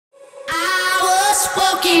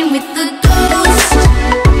walking with the ghost.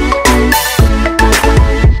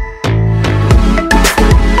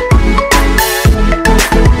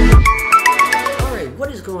 Alright,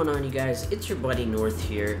 what is going on, you guys? It's your buddy North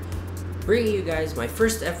here, bringing you guys my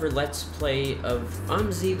first ever Let's Play of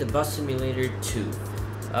Omsi the Bus Simulator 2.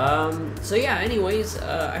 So yeah, anyways,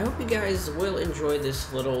 I hope you guys will enjoy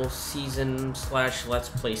this little season slash Let's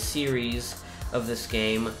Play series of this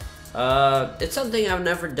game. It's something I've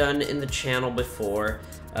never done in the channel before.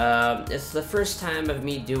 It's the first time of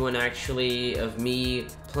me doing me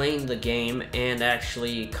playing the game and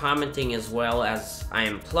actually commenting as well as I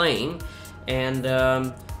am playing. And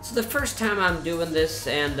it's the first time I'm doing this,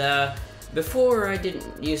 and before I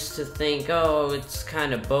didn't used to think, oh, it's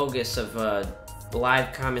kind of bogus of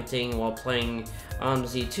live commenting while playing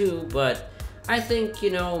Omsi 2, but I think,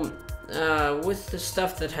 you know, with the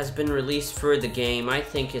stuff that has been released for the game, I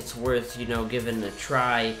think it's worth, you know, giving a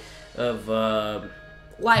try of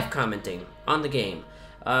live commenting on the game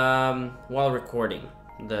while recording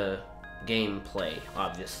the gameplay,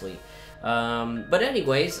 obviously. But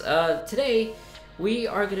anyways, today we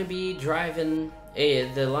are going to be driving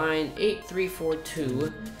the line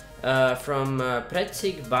 8342 from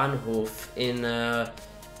Pretzig Bahnhof in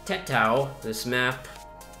Tettau. This map,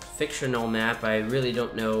 fictional map. I really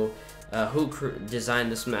don't know who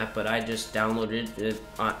designed this map, but I just downloaded it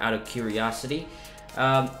out of curiosity.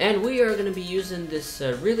 And we are going to be using this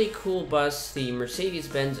really cool bus, the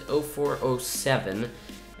Mercedes-Benz 0407.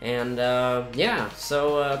 And yeah,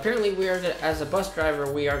 so apparently we are, as a bus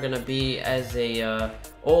driver, we are going to be as a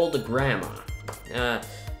old grandma.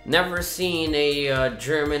 Never seen a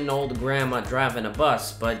German old grandma driving a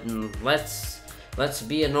bus, but let's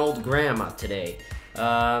be an old grandma today.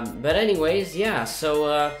 But anyways, yeah,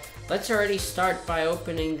 so let's already start by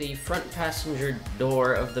opening the front passenger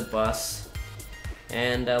door of the bus,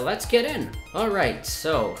 and let's get in. Alright,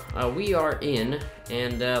 so we are in,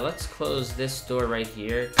 and let's close this door right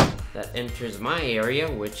here that enters my area,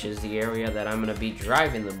 which is the area that I'm going to be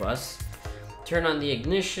driving the bus. Turn on the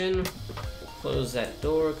ignition. Close that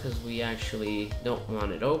door because we actually don't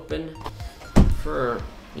want it open for,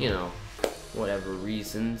 you know, whatever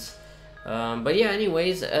reasons. But yeah,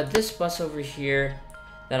 anyways, this bus over here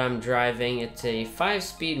that I'm driving, it's a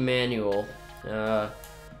 5-speed manual.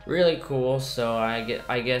 Really cool. So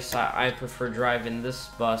I guess I prefer driving this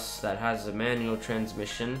bus that has a manual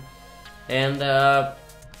transmission. And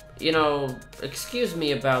you know, excuse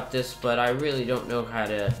me about this, but I really don't know how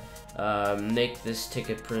to make this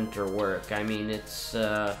ticket printer work. I mean, it's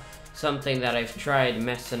something that I've tried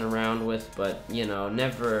messing around with, but you know,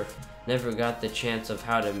 never got the chance of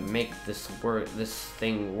how to make this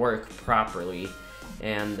thing work properly.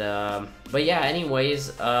 And but yeah,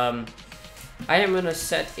 anyways, I am gonna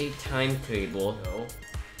set a timetable,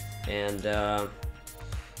 and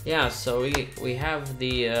yeah, so we have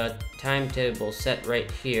the timetable set right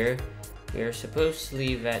here. We are supposed to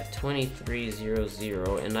leave at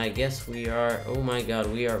 23:00, and I guess we are, oh my god,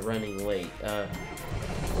 we are running late. Yeah,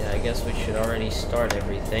 I guess we should already start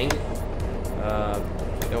everything.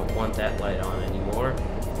 Don't want that light on anymore.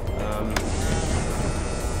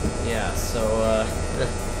 Yeah, so,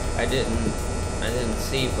 I didn't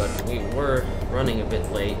see, but we were running a bit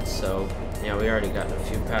late, so, yeah, we already got a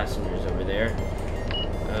few passengers over there.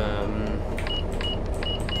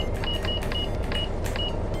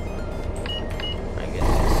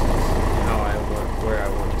 Where I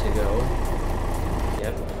want to go.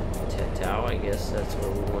 Yep, Tettau, I guess that's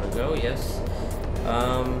where we want to go, yes.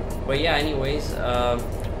 But yeah, anyways,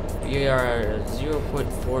 we are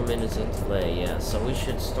 0.4 minutes of delay, yeah, so we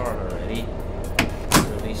should start already.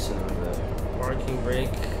 Releasing the parking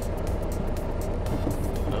brake.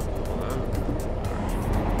 Oh, hold on.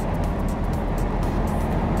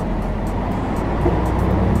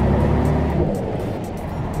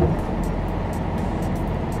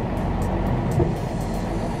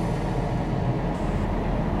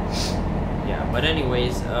 But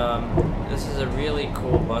anyways, this is a really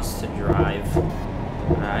cool bus to drive.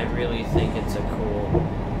 I really think it's cool,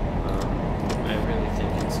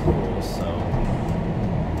 so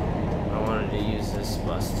I wanted to use this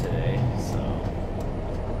bus today, so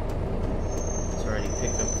let's already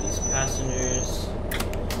pick up these passengers.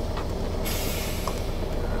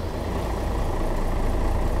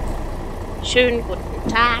 Schönen guten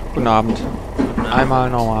Tag. Guten Abend. Einmal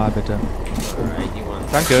normal, bitte. Alright, you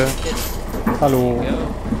want Danke. Hallo.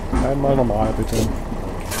 Einmal normal, bitte.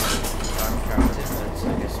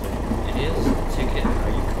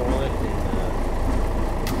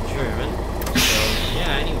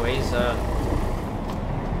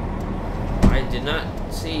 I did not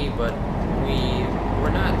see, but we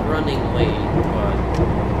were not running late, but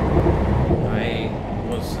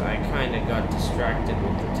I kind of got distracted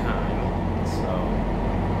with the time, so.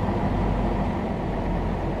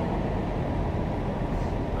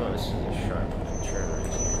 Oh, this is a sharp turn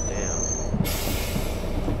right here. Damn.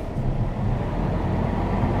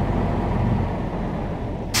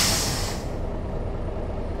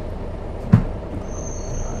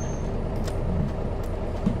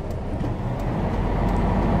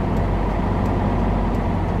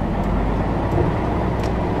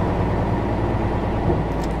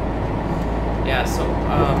 Yeah, so,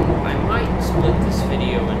 I might split this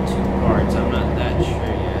video in 2 parts. I'm not that sure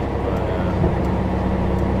yet, but,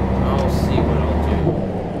 I'll see what I'll do.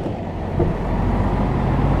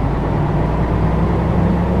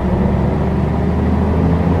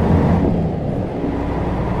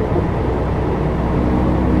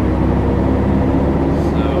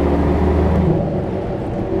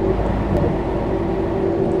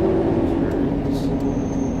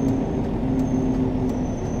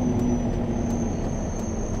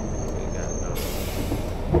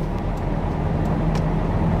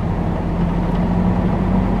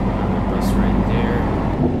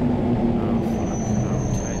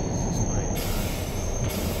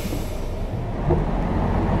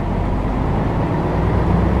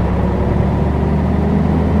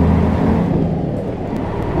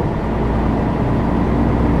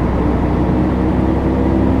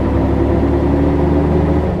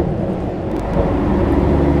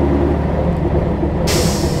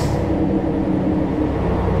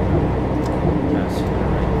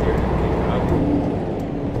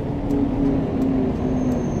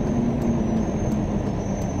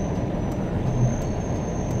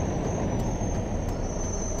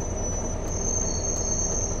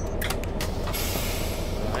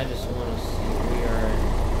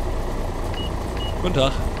 Guten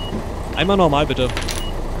Tag. Einmal normal bitte.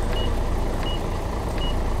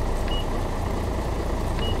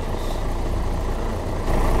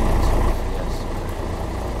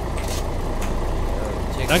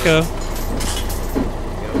 Danke.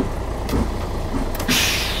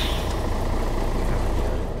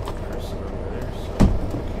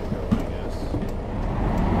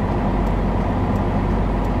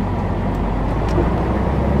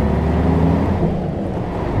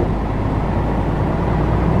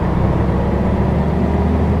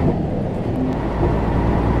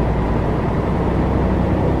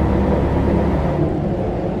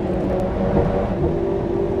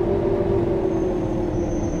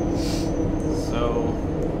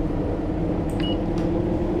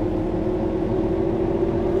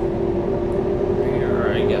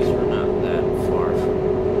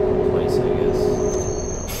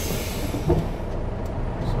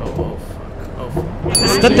 Was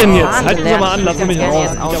ist das denn jetzt? Halt mich mal an, lass mich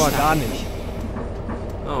raus. Ich aber gar nicht.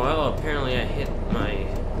 Oh, well, apparently I hit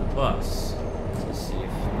the bus. Let's see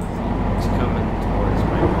if it's coming towards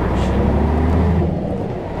my direction.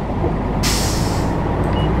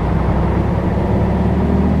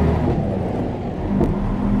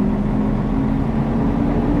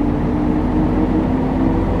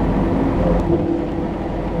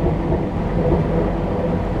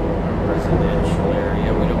 Residential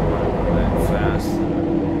area, we don't want to go that fast.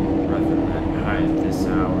 Rather than that high at this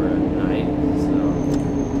hour at night, so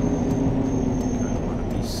kind of want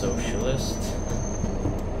to be socialist.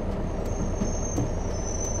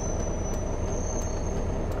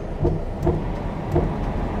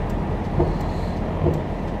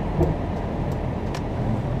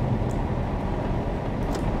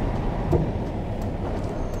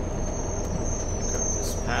 Got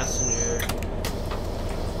this passenger.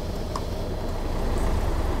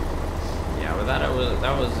 Yeah, but that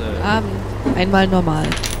was Einmal normal. I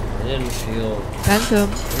didn't feel Danke.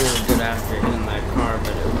 really good after hitting that car,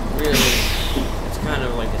 but it's kind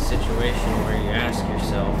of like a situation where you ask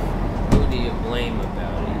yourself, who do you blame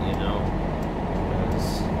about it, you know?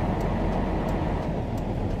 Because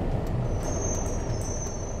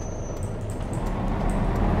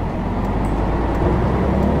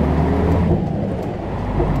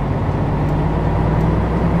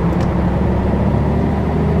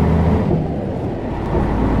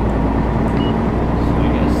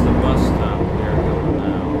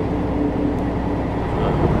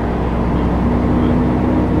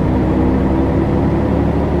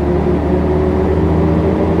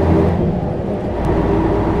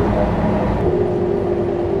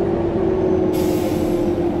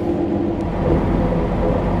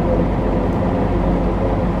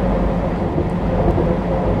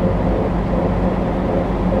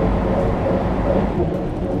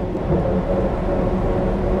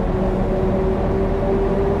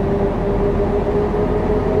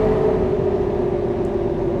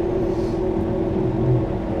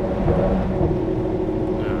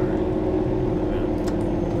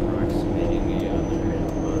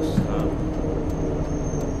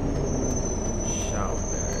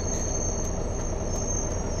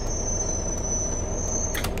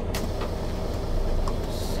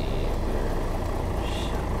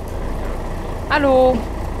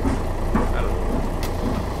Hallo.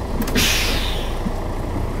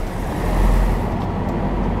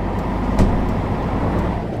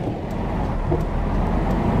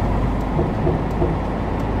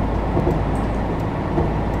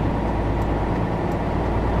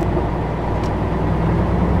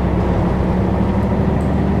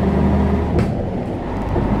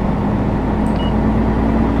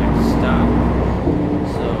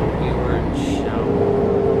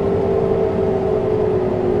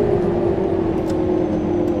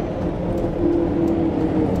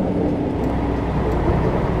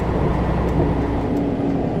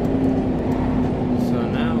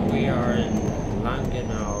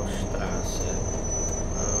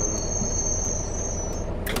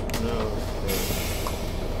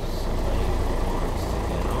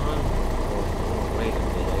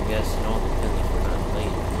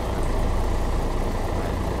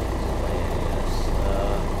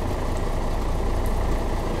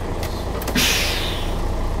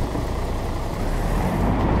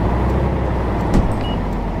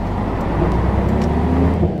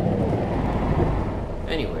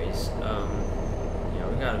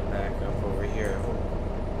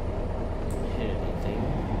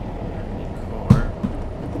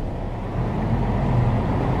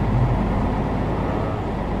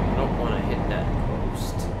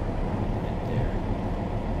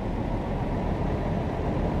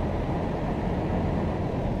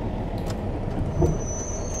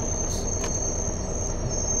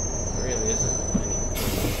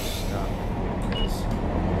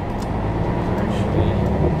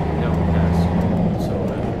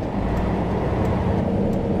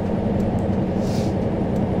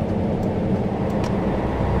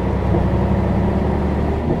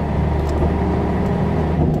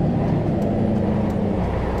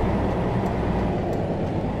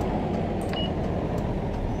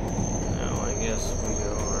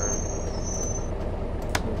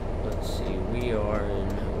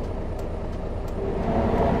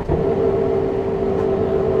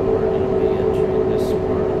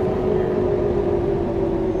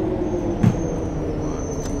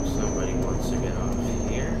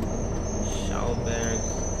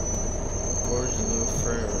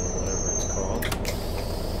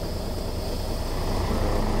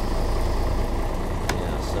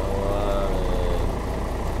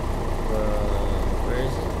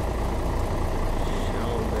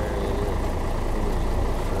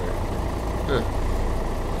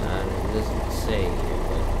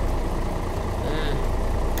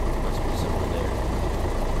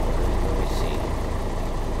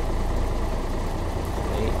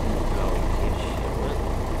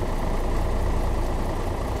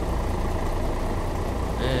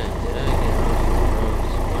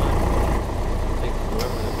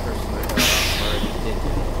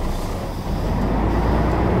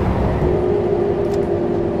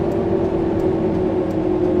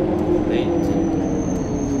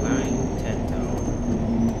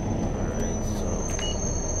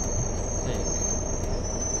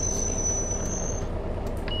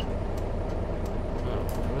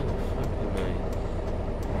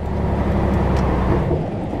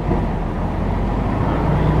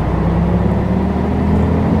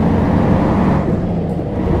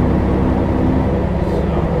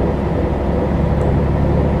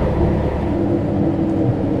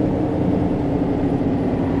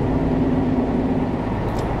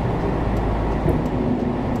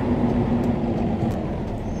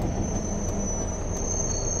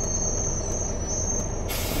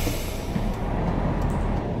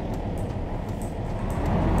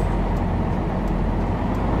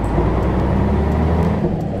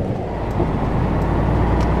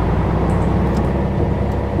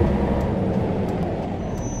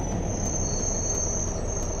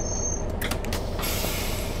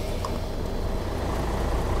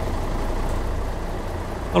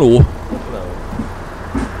 Hallo.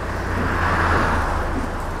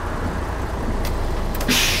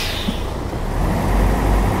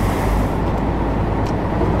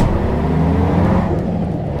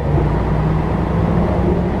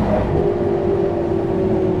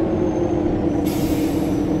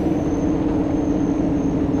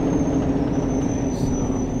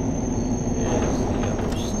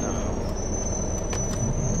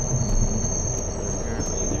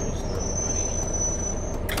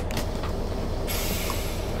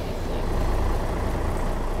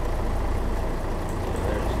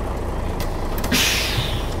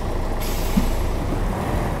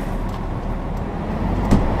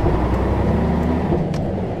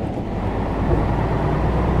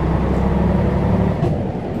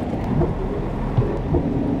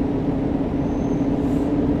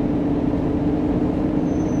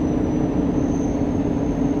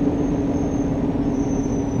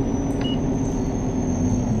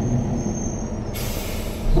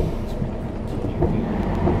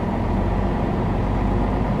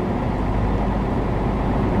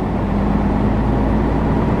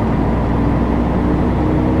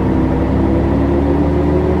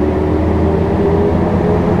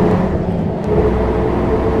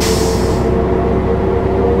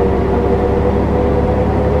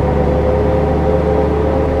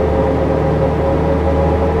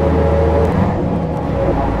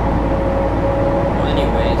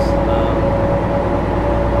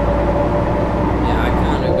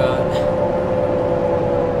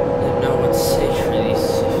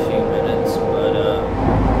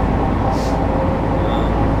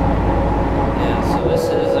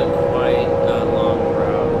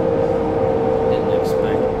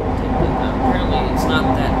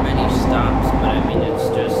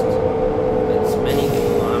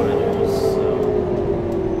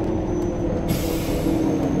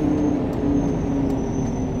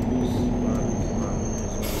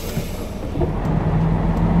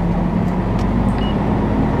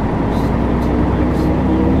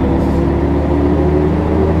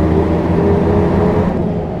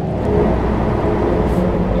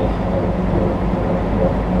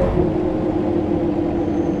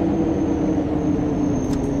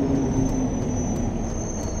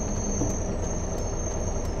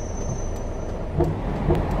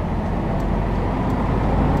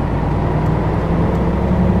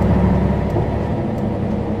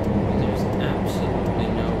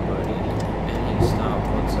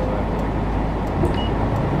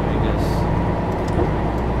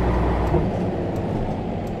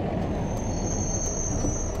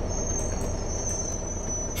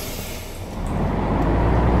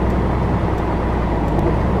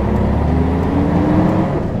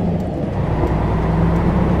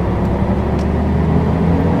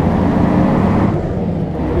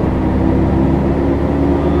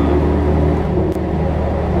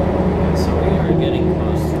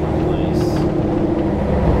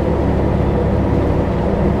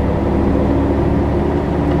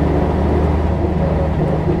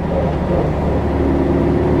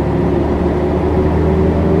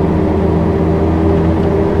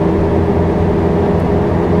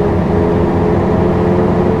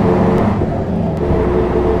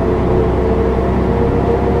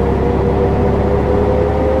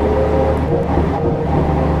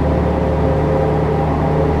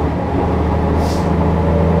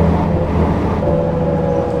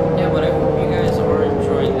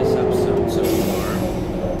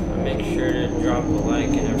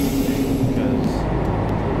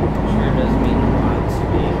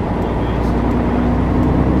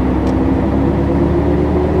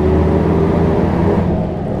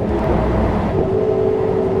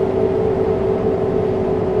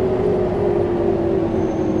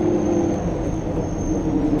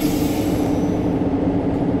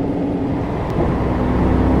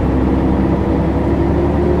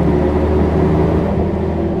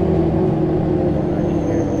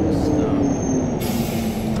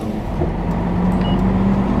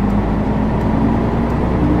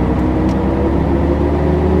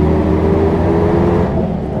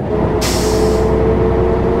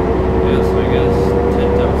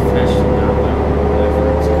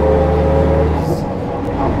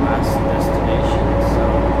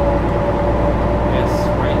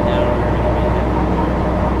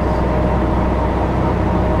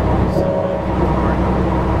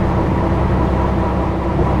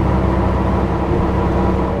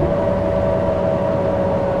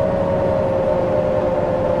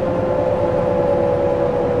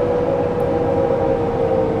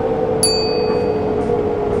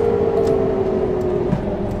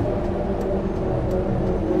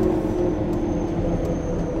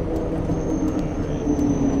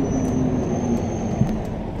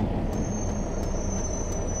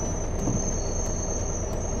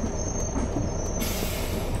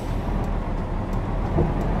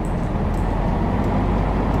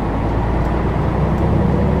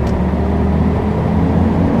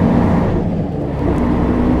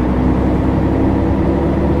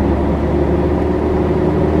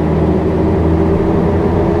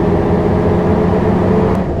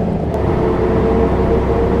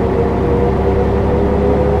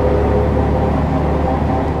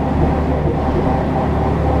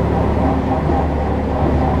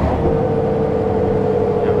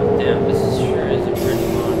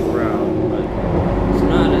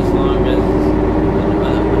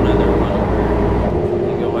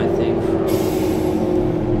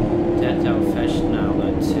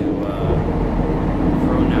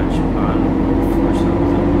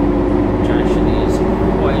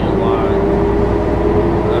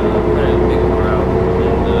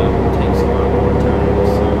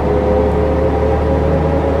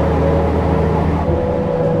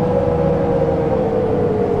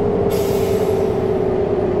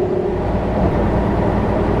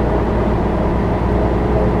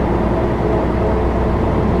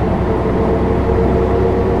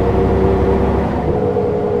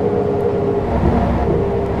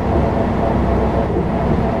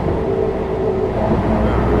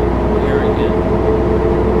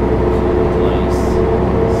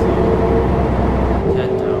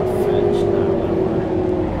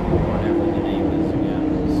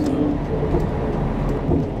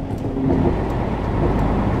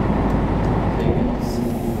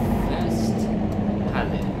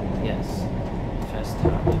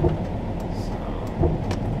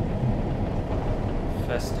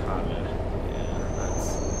 Festhalle. Yeah, that's,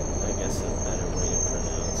 I guess, a better way to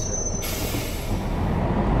pronounce it.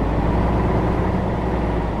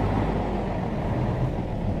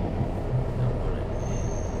 Don't want to be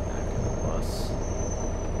back in the bus.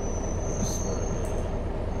 Just want to be...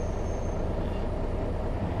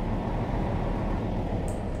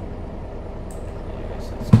 Yeah, I guess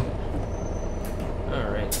that's good.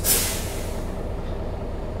 Alright.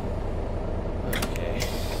 Okay.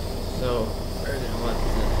 So, we're gonna let the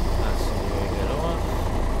passenger get off.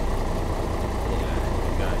 Yeah, I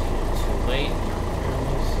got here too late,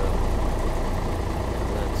 apparently, so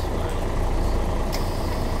that's fine. So,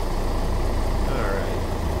 alright.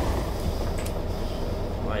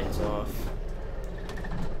 Lights off.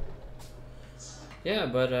 Yeah,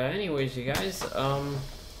 but anyways, you guys,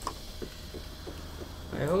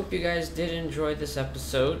 I hope you guys did enjoy this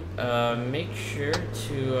episode. Make sure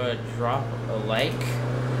to drop a like.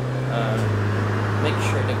 Make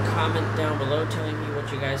sure to comment down below telling me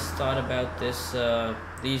what you guys thought about this,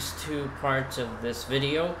 these two parts of this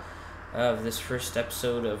video, of this first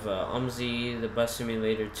episode of Omsi the Bus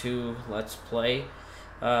Simulator 2 Let's Play.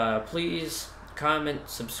 Please comment,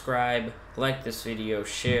 subscribe, like this video,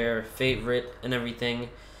 share, favorite, and everything.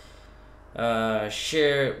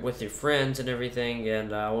 Share it with your friends and everything,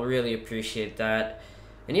 and I'll really appreciate that.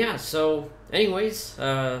 And yeah, so anyways,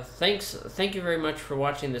 thank you very much for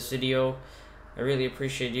watching this video. I really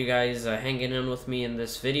appreciate you guys hanging in with me in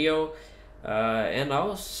this video, and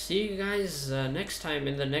I'll see you guys next time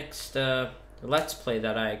in the next Let's Play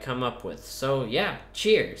that I come up with. So yeah,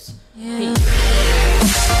 cheers.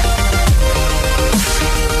 Peace.